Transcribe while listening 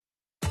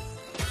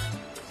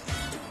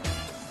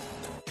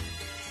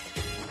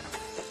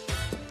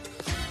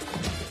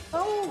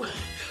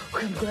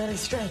I'm glad I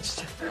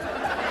stretched.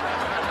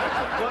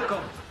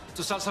 Welcome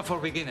to Salsa for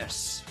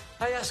Beginners.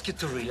 I ask you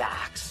to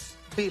relax,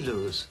 be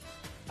loose,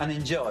 and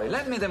enjoy.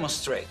 Let me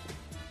demonstrate.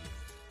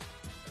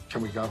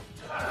 Can we go?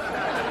 We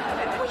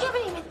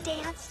haven't even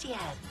danced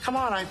yet. Come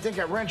on, I think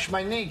I wrenched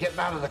my knee getting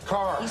out of the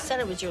car. You said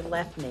it was your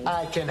left knee.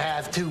 I can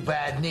have two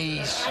bad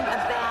knees. And a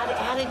bad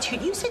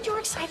attitude. You said you were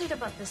excited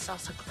about this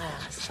salsa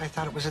class. I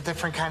thought it was a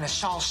different kind of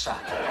salsa.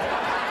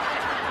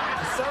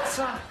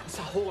 Salsa is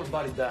a whole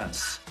body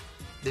dance.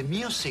 The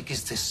music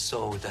is the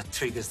soul that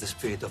triggers the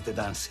spirit of the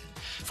dancing.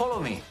 Follow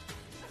me.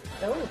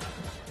 Oh.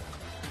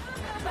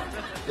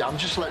 Yeah, I'm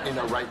just letting you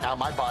know right now,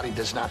 my body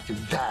does not do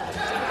that.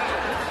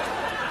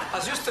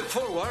 As you step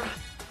forward,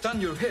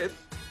 turn your hip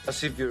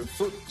as if your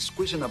foot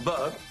squeezing a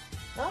bug.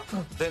 Oh.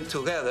 Then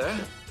together,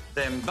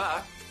 then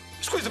back,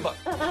 squeeze the bug.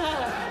 Come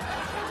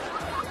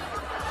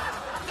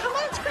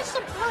on, squish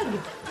the bug.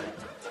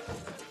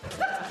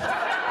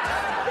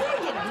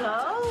 There you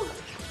go.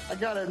 I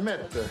gotta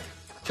admit, the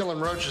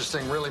killing roaches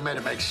thing really made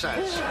it make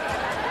sense.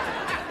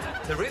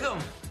 The rhythm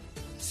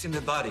is in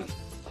the body,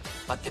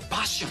 but the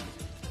passion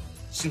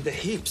is in the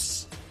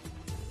hips.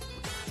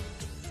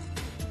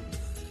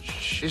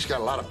 She's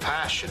got a lot of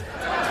passion.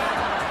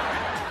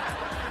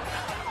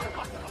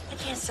 I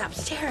can't stop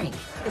staring.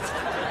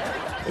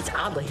 It's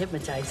oddly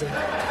hypnotizing.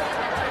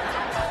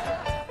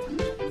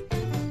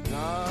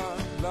 La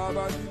la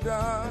ba di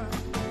da,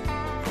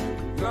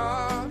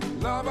 la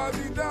la ba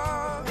di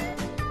da.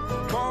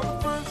 For the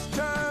first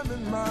time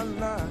in my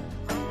life,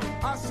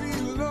 I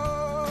see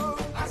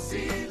love. I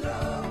see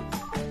love.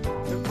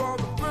 And for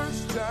the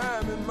first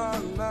time in my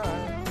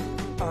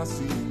life, I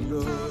see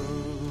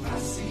love. I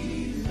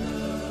see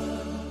love.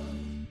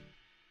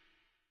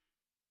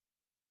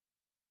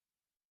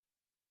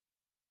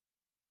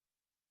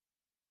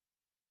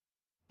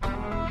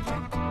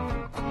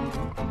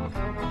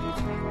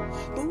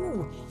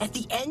 Ooh, at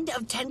the end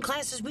of 10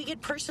 classes, we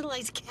get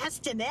personalized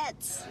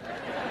castanets.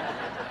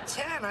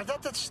 10? I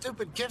thought that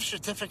stupid gift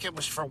certificate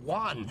was for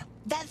 1.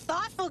 That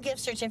thoughtful gift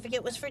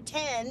certificate was for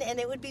 10, and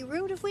it would be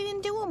rude if we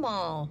didn't do them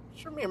all.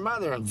 Sure, me, your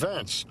mother and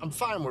Vince. I'm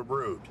fine with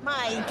rude.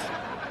 Mike.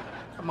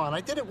 Come on, I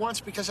did it once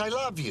because I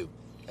love you.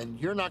 And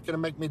you're not gonna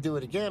make me do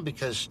it again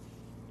because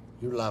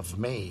you love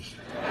me.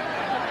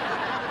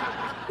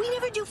 We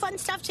never do fun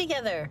stuff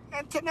together.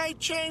 And tonight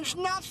changed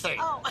nothing.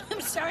 Oh,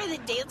 I'm sorry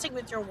that dancing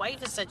with your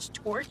wife is such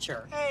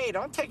torture. Hey,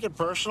 don't take it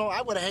personal.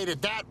 I would have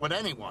hated that with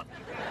anyone.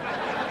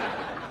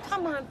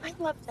 Come on, I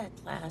love that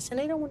class, and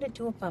I don't want to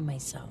do it by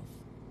myself.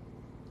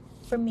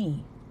 For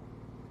me.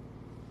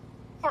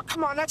 Oh,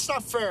 come on, that's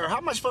not fair. How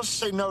am I supposed to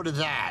say no to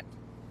that?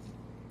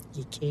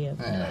 You can't.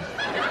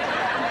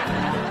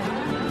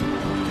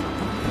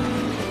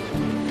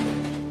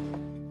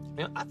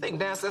 You know, I think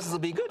dance lessons will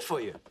be good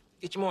for you.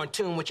 Get you more in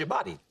tune with your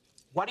body.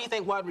 Why do you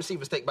think wide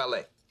receivers take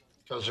ballet?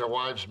 Because their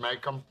wives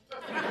make them.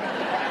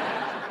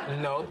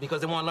 No,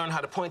 because they want to learn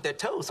how to point their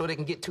toes so they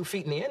can get 2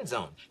 feet in the end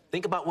zone.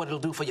 Think about what it'll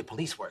do for your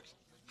police work.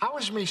 How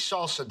is me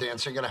salsa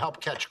dancing going to help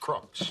catch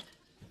crooks?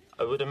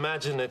 I would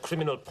imagine a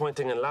criminal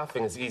pointing and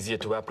laughing is easier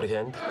to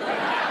apprehend.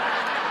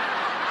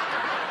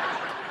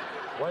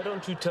 Why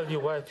don't you tell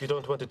your wife you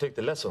don't want to take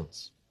the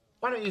lessons?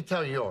 Why don't you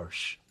tell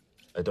yours?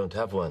 I don't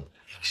have one.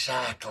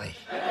 Exactly.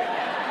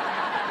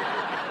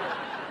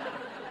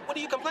 What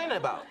are you complaining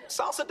about?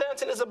 Salsa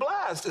dancing is a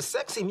blast. It's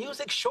sexy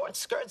music, short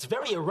skirts,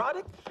 very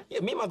erotic. Yeah,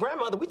 me and my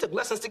grandmother, we took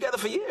lessons together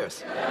for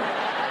years.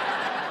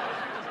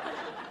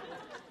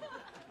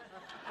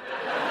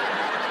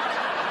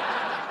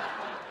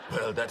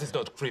 Well, that is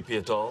not creepy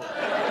at all.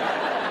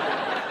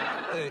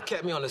 It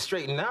kept me on the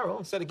straight and narrow.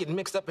 Instead of getting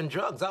mixed up in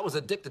drugs, I was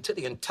addicted to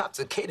the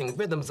intoxicating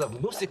rhythms of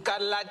música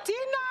latina.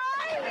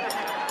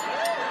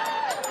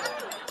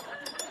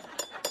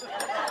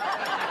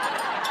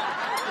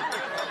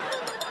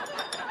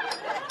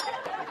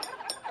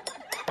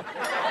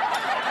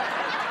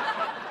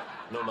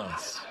 No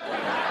mas.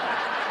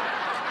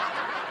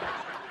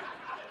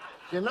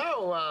 You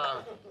know,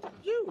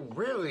 you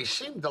really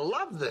seem to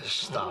love this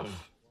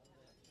stuff.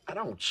 I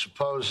don't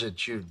suppose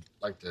that you'd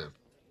like to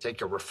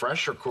take a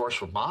refresher course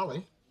with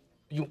Molly.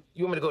 You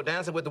want me to go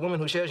dancing with the woman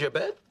who shares your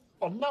bed?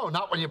 Well, no,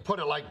 not when you put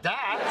it like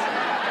that.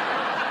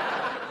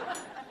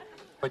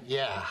 But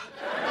yeah.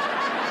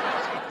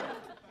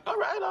 All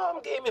right,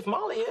 I'm game if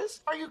Molly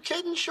is. Are you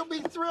kidding? She'll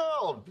be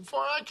thrilled. Before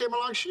I came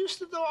along, she used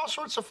to do all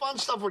sorts of fun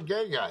stuff with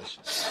gay guys.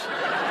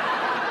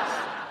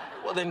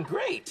 Well, then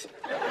great.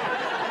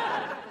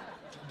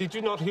 Did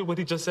you not hear what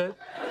he just said?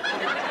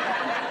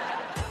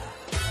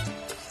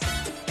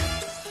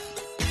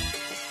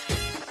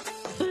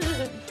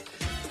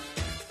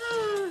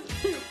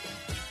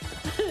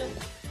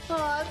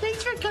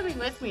 Thanks for coming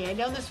with me. I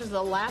know this was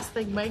the last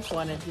thing Mike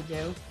wanted to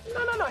do.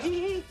 No.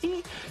 He.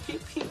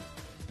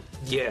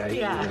 Yeah.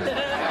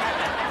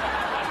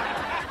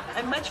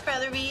 I'd much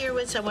rather be here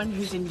with someone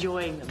who's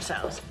enjoying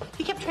themselves.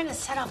 He kept trying to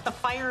set off the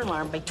fire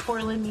alarm by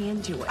twirling me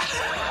into it.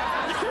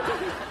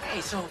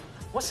 Hey, so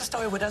what's the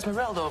story with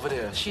Esmeralda over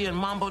there? She and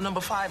Mambo number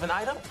 5 and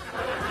Ida?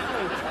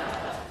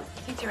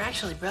 I think they're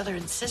actually brother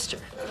and sister.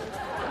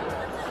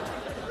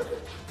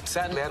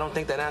 Sadly, I don't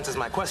think that answers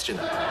my question.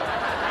 Now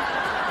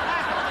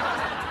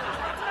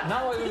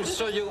I will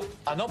show you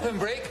an open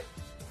break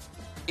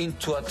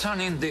into a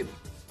turn-in dip.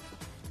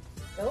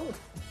 Oh.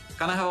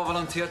 Can I have a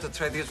volunteer to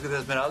try this with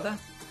Esmeralda?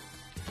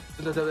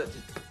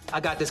 I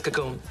got this,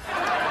 Cocoon.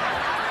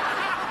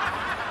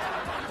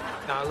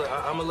 Now, look,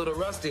 I'm a little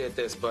rusty at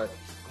this, but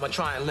I'm gonna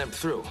try and limp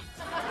through.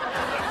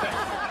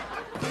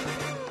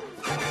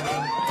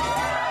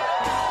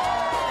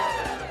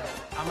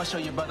 I'm gonna show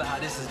your brother how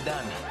this is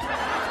done.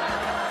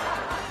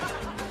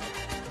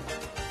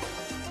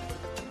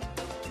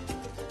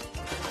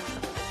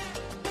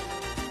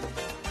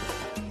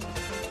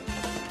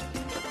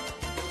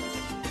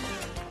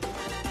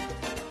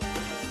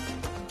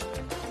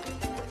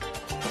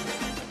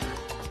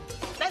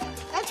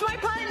 That's my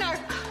partner.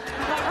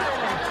 My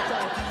partner.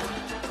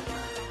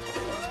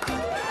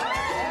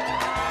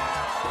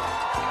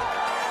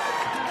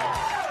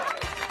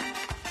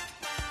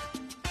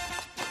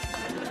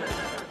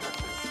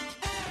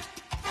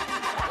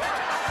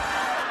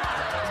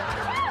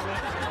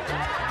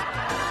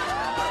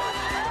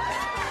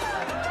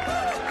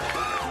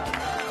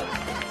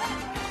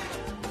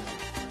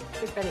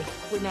 Get ready.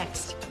 We're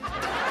next.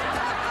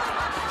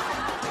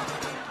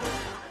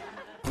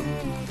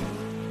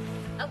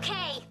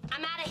 Okay,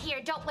 I'm out of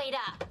here. Don't wait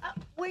up.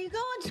 Where you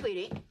going,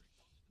 sweetie?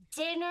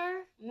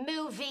 Dinner,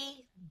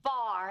 movie,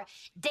 bar,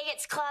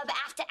 dance club,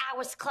 after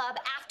hours club,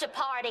 after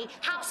party,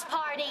 house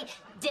party,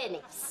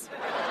 Denny's.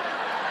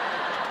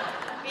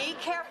 Be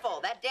careful.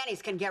 That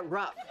Denny's can get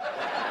rough.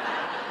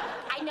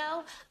 I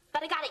know,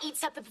 but I gotta eat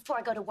something before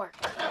I go to work.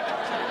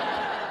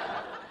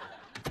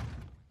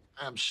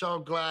 I'm so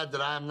glad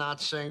that I'm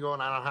not single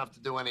and I don't have to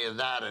do any of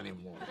that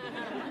anymore.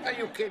 Are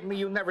you kidding me?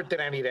 You never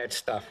did any of that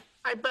stuff.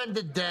 I've been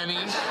to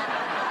Denny's.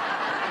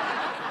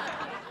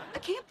 I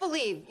can't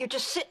believe you're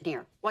just sitting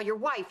here while your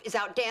wife is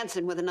out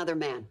dancing with another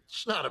man.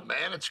 It's not a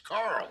man, it's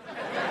Carl.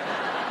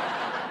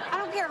 I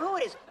don't care who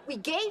it is. We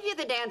gave you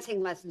the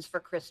dancing lessons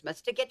for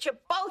Christmas to get you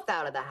both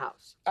out of the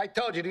house. I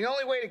told you, the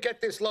only way to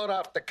get this load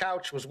off the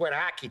couch was with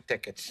hockey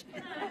tickets.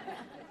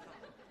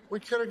 We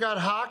could have got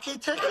hockey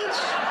tickets?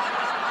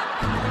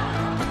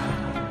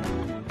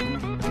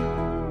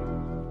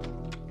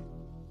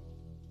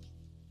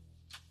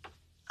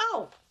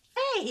 Oh,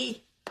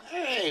 hey.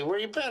 Hey, where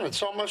you been?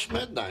 It's almost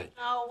midnight.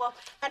 Oh, well,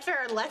 after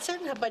our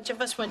lesson, a bunch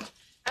of us went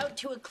out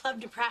to a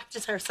club to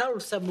practice our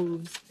salsa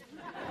moves.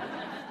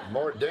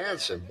 More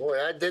dancing.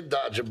 Boy, I did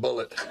dodge a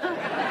bullet.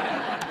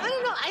 I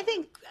don't know. I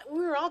think we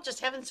were all just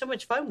having so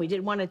much fun. We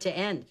didn't want it to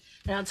end.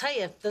 And I'll tell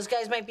you, those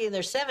guys might be in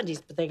their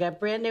 70s, but they got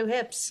brand new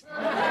hips.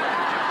 Well,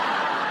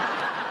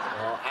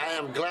 I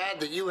am glad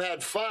that you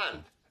had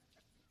fun.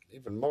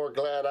 Even more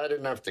glad I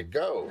didn't have to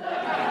go.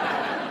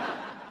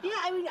 Yeah,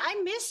 I mean, I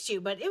missed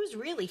you, but it was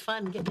really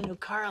fun getting to know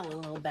Carl a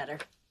little better.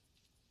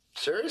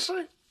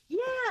 Seriously? Yeah,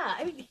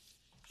 I mean,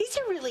 he's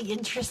a really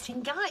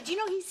interesting guy. Do you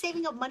know he's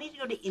saving up money to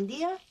go to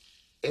India?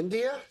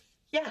 India?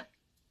 Yeah.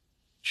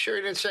 Sure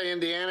he didn't say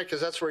Indiana, because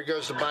that's where he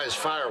goes to buy his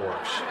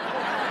fireworks.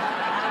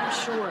 I'm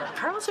sure.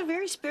 Carl's a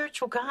very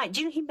spiritual guy.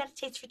 Do you know he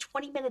meditates for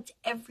 20 minutes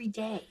every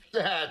day?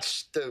 That's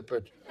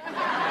stupid.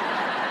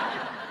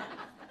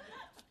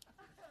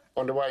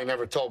 Wonder why he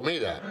never told me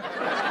that.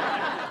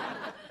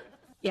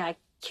 Yeah, I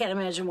can't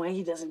imagine why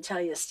he doesn't tell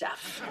you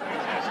stuff.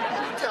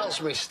 He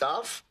tells me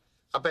stuff.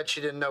 I bet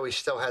you didn't know he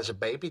still has a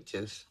baby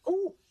tooth.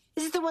 Oh,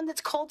 is it the one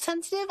that's cold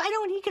sensitive? I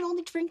know, and he can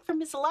only drink from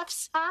his left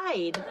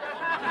side.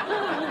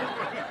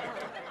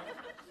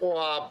 Well,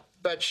 I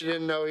bet you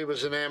didn't know he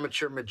was an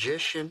amateur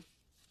magician.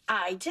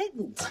 I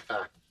didn't.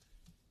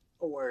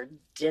 Or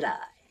did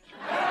I?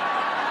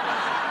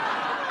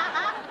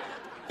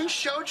 He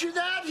showed you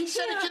that? He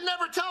said he could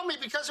never tell me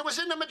because it was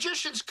in the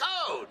magician's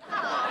code.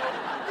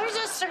 There's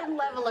a certain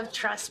level of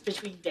trust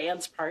between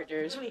dance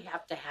partners. We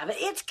have to have it.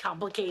 It's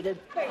complicated.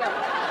 There you go.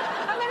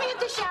 I'm gonna get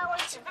the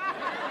showers.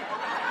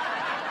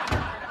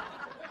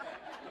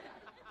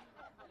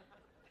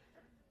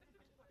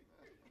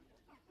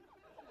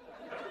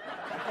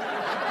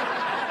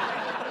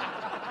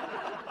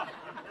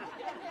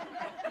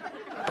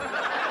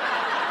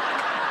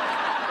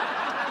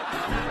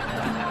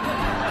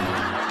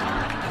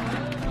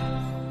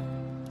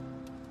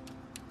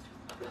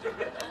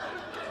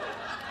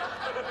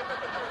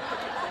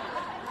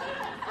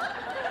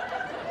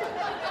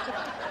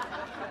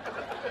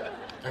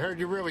 I heard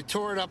you really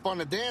tore it up on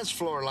the dance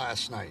floor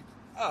last night.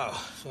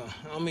 Oh,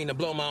 I don't mean to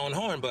blow my own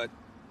horn, but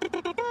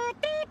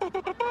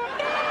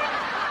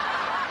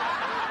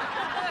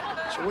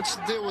So what's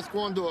the deal with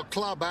going to a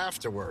club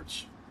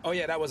afterwards? oh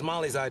yeah, that was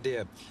Molly's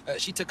idea.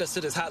 She took us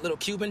to this hot little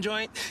Cuban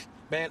joint.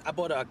 Man, I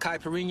bought her a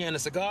caipirinha and a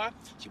cigar.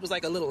 She was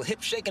like a little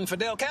hip-shaking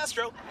Fidel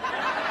Castro.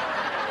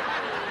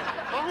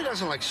 Molly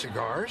doesn't like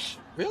cigars.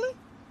 Really?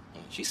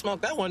 She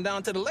smoked that one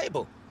down to the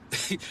label.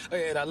 Oh,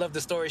 yeah, and I love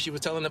the story she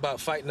was telling about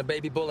fighting a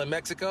baby bull in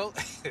Mexico.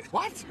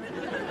 What?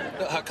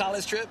 Her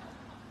college trip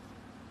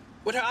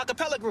with her a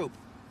cappella group.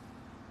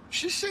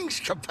 She sings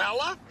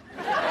Capella?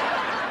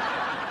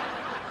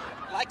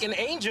 Like an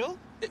angel.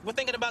 We're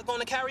thinking about going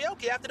to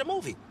karaoke after the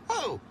movie.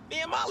 Who?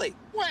 Me and Molly.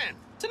 When?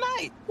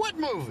 Tonight. What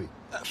movie?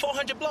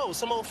 400 Blows,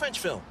 some old French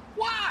film.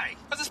 Why?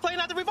 Because it's playing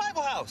at the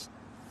Revival House.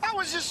 How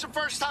is this the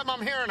first time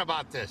I'm hearing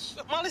about this?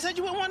 Molly said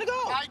you wouldn't want to go.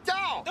 I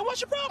don't. Then what's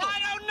your problem? I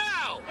don't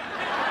know.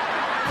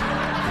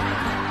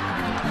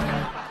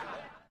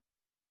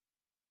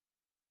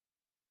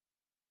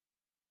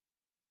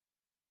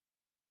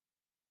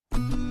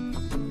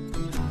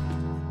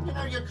 You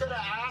know, you could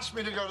have asked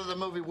me to go to the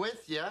movie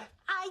with you.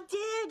 I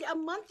did a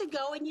month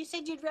ago, and you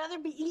said you'd rather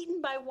be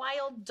eaten by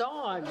wild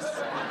dogs.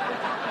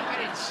 I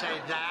didn't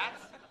say that.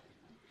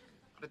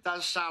 But it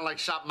does sound like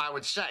something I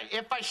would say.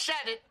 If I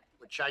said it,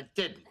 which I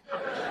didn't.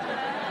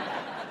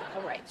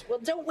 All right. Well,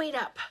 don't wait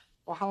up.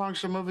 Well, how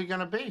long's the movie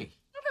gonna be?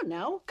 I don't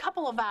know, a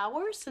couple of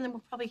hours, and then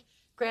we'll probably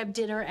grab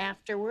dinner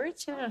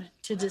afterwards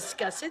to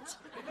discuss it.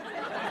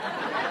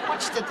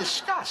 What's to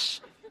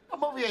discuss? A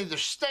movie either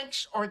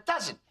stinks or it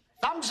doesn't.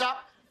 Thumbs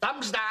up,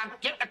 thumbs down,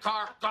 get in the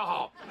car, go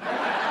home.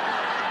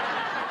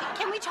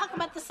 Can we talk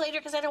about this later?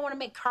 Because I don't want to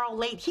make Carl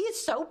late. He is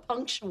so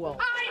punctual.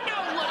 I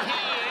know what he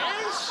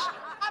is.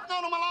 I've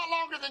known him a lot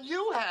longer than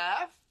you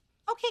have.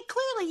 Okay,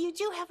 clearly you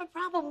do have a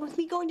problem with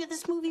me going to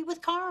this movie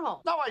with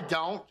Carl. No, I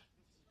don't.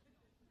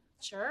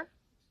 Sure.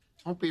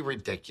 Don't be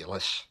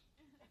ridiculous.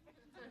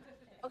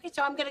 Okay,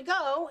 so I'm going to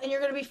go, and you're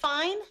going to be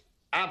fine?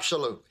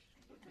 Absolutely.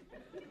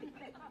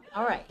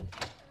 All right.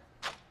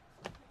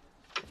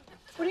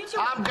 What are you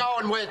doing? I'm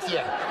going with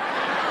you.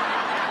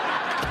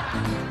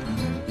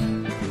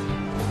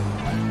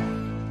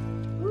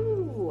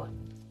 Ooh.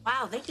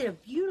 Wow, they did a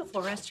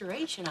beautiful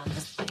restoration on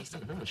this place.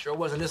 Mm-hmm. Sure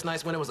wasn't this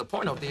nice when it was a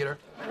porno theater.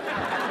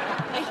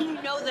 And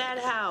you know that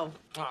how?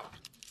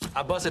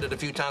 I busted it a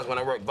few times when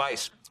I worked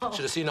Vice. Oh.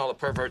 Should have seen all the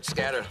perverts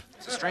scatter.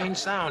 It's a strange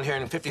sound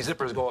hearing 50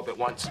 zippers go up at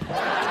once.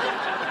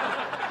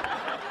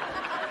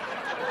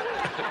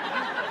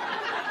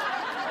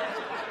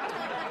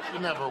 You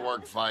never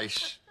worked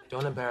Vice.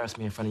 Don't embarrass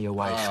me in front of your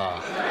wife.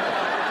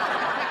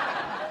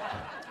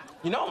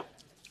 You know,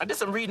 I did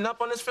some reading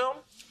up on this film.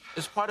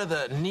 It's part of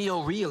the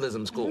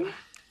neo-realism school. Mm-hmm.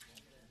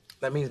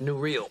 That means new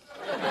real.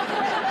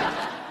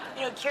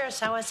 You know,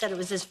 Kurosawa said it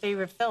was his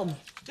favorite film.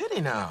 Did he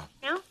now?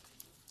 Yeah?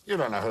 You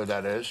don't know who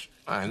that is.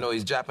 I know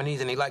he's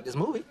Japanese and he liked this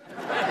movie.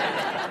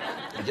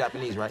 He's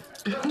Japanese, right?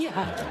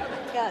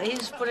 Yeah. Yeah,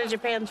 he's one of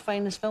Japan's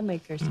finest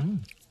filmmakers. Mm-hmm.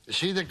 Is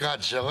he the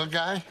Godzilla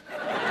guy?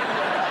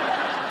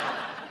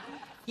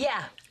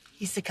 Yeah,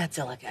 he's the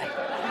Godzilla guy.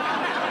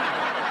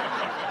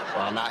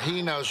 Well, now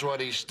he knows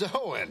what he's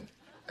doing.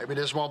 Maybe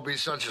this won't be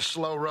such a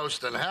slow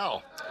roast in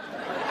hell.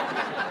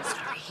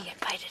 Sorry, he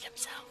invited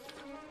himself.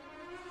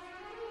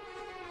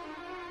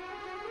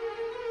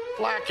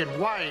 Black and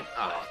white.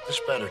 Oh, this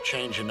better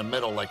change in the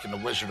middle like in The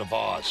Wizard of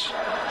Oz.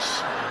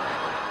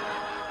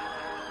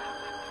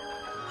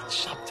 And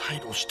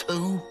subtitles,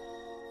 too?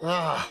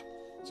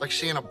 It's like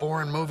seeing a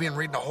boring movie and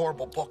reading a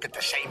horrible book at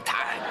the same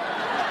time.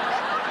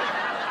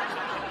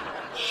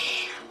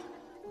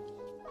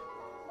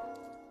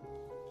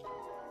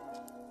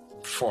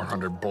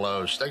 400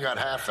 Blows. They got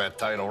half that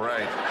title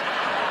right.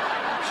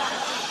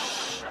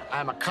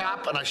 I'm a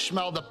cop and I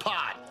smell the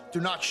pot. Do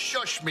not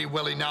shush me,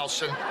 Willie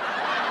Nelson.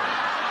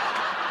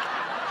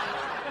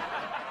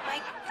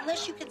 Mike,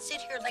 unless you can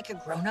sit here like a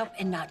grown-up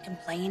and not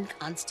complain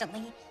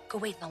constantly, go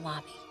wait in the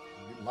lobby.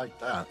 You like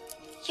that?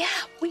 Yeah,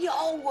 we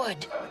all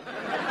would.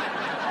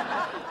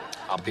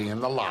 I'll be in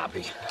the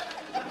lobby.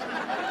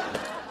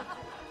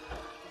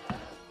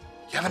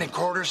 You have any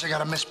quarters? I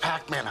got a Miss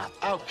Pac-Man up.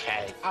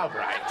 Okay, all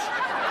right.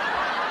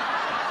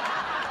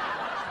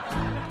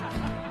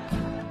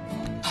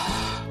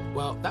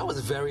 Well, that was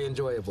very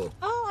enjoyable.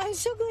 Oh, I'm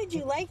so glad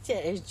you liked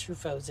it.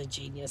 Truffaut's a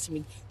genius. I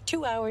mean,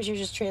 2 hours, you're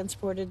just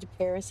transported to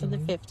Paris in the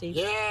 50s.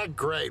 Yeah,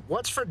 great.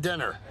 What's for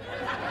dinner?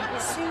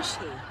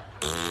 Sushi.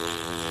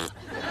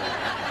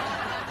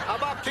 How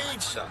about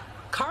pizza?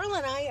 Carl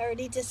and I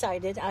already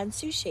decided on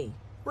sushi.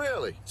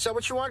 Really? Is that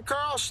what you want,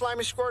 Carl?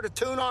 Slimy squirt of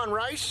tuna on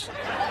rice? Hey,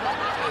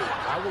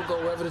 I will go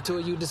wherever the two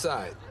of you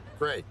decide.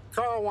 Great.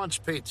 Carl wants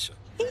pizza.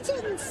 He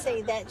didn't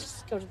say that.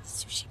 Just go to the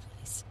sushi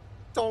place.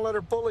 Don't let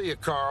her bully you,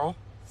 Carl.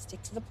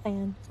 Stick to the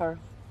plan, Carl.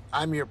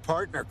 I'm your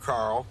partner,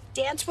 Carl.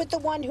 Dance with the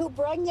one who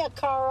brung you,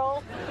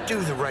 Carl. Do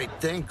the right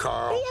thing,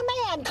 Carl. Be a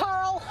man,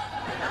 Carl.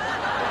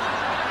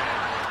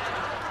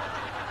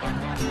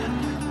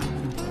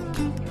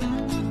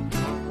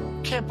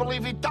 Can't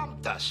believe he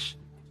dumped us.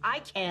 I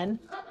can.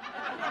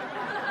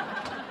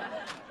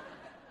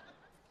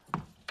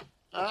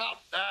 Well,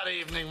 that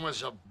evening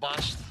was a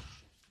bust.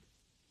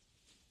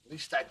 At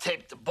least I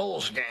taped the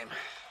Bulls game.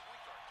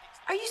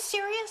 Are you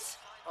serious?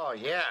 Oh,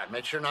 yeah. I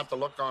made sure not to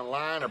look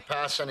online or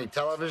pass any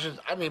televisions.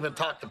 I didn't even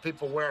talk to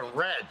people wearing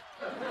red.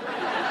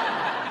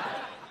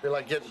 Feel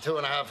like getting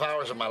 2.5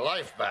 hours of my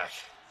life back.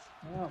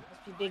 Oh,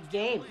 must be a big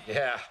game.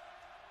 Yeah.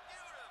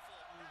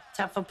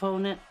 Tough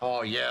opponent.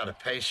 Oh, yeah, the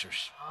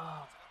Pacers.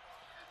 Oh.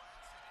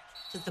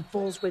 Did the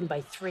Bulls win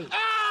by 3? What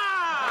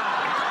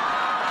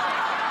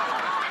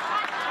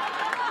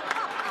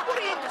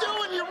are you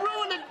doing? You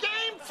ruined the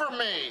game for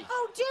me.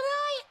 Oh, did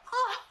I?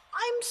 Oh,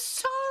 I'm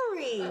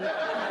sorry.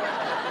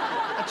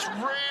 That's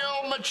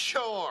real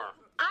mature.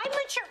 I'm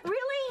mature.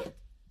 Really?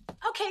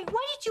 Okay,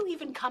 why did you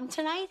even come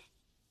tonight?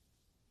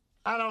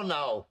 I don't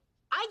know.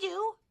 I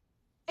do.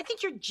 I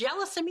think you're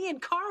jealous of me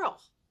and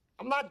Carl.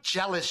 I'm not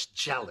jealous.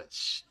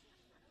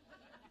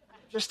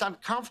 Just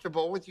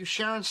uncomfortable with you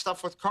sharing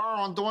stuff with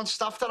Carl and doing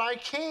stuff that I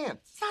can't.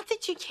 It's not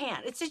that you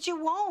can't. It's that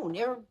you won't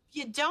or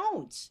you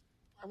don't.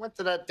 I went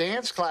to that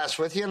dance class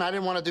with you, and I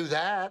didn't want to do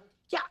that.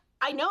 Yeah,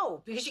 I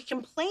know, because you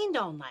complained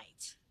all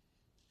night.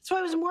 That's why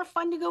it was more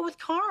fun to go with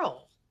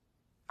Carl.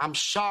 I'm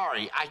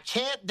sorry. I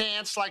can't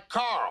dance like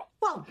Carl.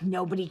 Well,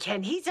 nobody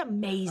can. He's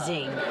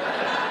amazing. Hey,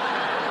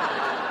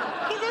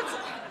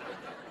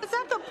 that's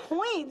not the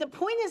point. The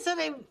point is that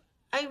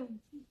I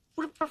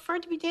would have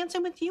preferred to be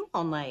dancing with you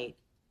all night.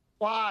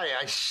 Why?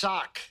 I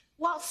suck.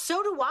 Well,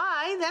 so do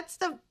I. That's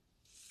the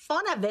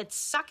fun of it,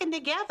 sucking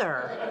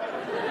together.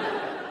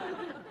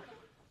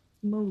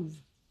 Move.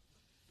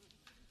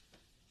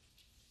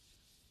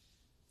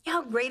 You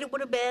know how great it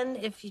would have been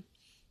if you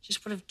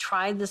just would have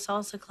tried the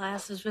salsa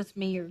classes with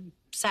me or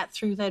sat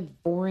through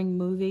that boring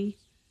movie?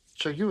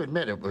 So you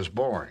admit it was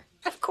boring?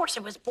 Of course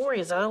it was boring.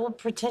 It's a little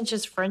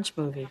pretentious French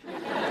movie.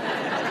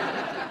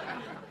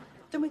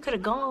 Then we could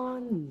have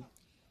gone and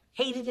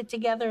hated it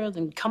together,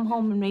 then come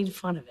home and made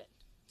fun of it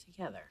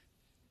together.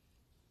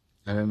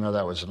 I didn't know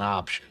that was an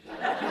option.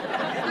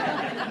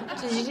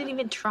 Because you didn't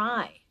even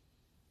try.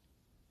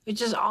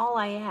 Which is all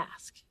I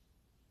ask.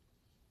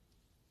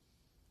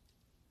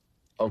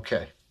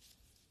 Okay.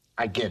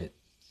 I get it.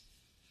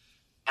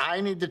 I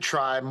need to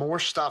try more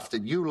stuff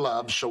that you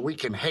love so we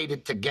can hate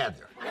it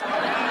together.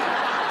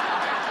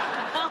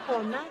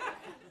 No,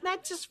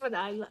 not just what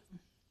I love.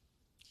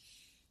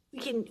 We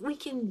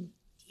can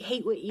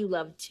hate what you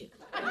love too.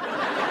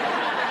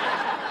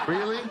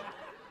 Really?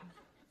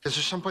 Because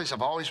there's someplace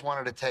I've always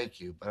wanted to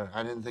take you, but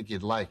I didn't think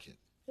you'd like it.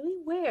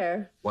 Really?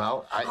 Where?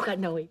 Well, Oh God,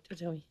 no, wait, don't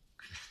tell me.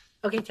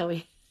 Okay, tell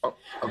me. Oh,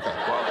 okay.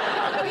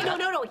 Well, Okay, no.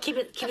 Keep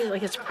it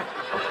like a surprise.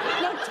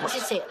 No,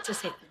 just say it.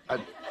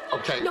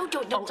 okay. No,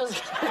 don't.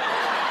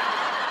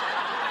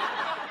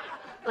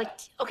 Like,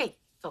 okay,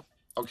 go.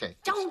 Okay.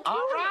 Don't. All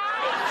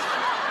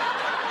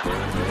right.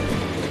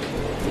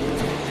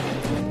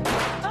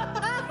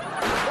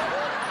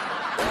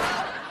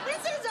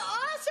 This is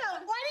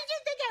awesome. Why did you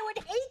think I would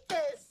hate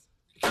this?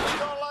 Because you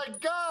don't like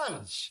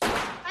guns.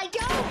 I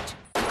don't.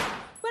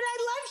 But I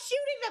love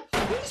shooting them.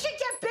 We should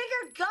get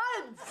bigger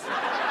guns.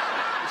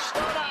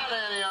 Slow down,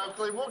 Annie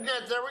Oakley. We'll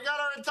get there. We got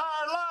our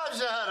entire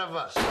lives ahead of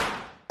us.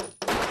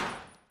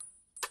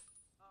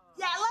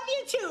 Yeah, I love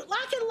you too.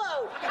 Lock and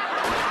load.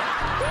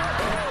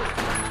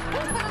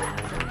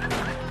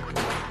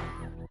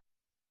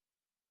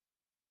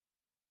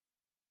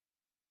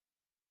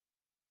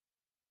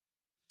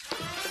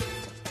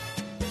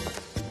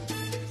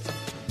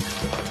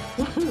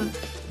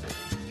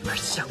 You are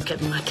so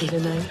getting lucky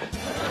tonight.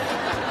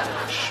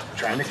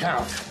 Trying to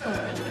count.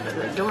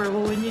 You're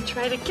adorable when you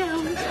try to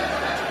count.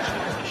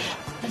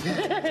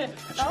 Yeah.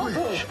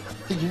 Squish.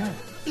 Yeah.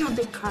 You don't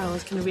think Carl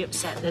is going to be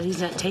upset that he's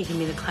not taking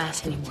me to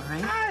class anymore,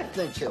 right? I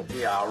think he'll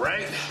be all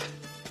right.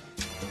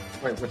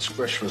 Wait, what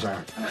squish was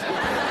that?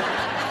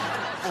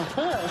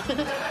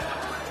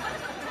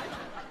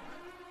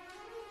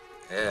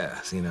 Yeah,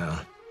 see now,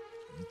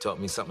 you taught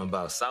me something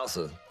about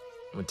salsa. I'm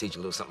gonna teach you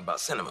a little something about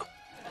cinema.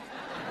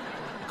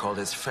 We call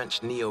this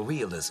French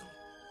neo-realism.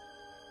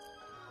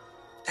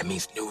 That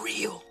means new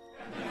real.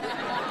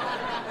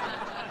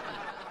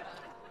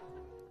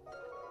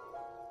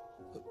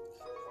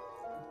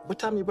 What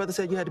time your brother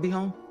said you had to be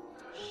home?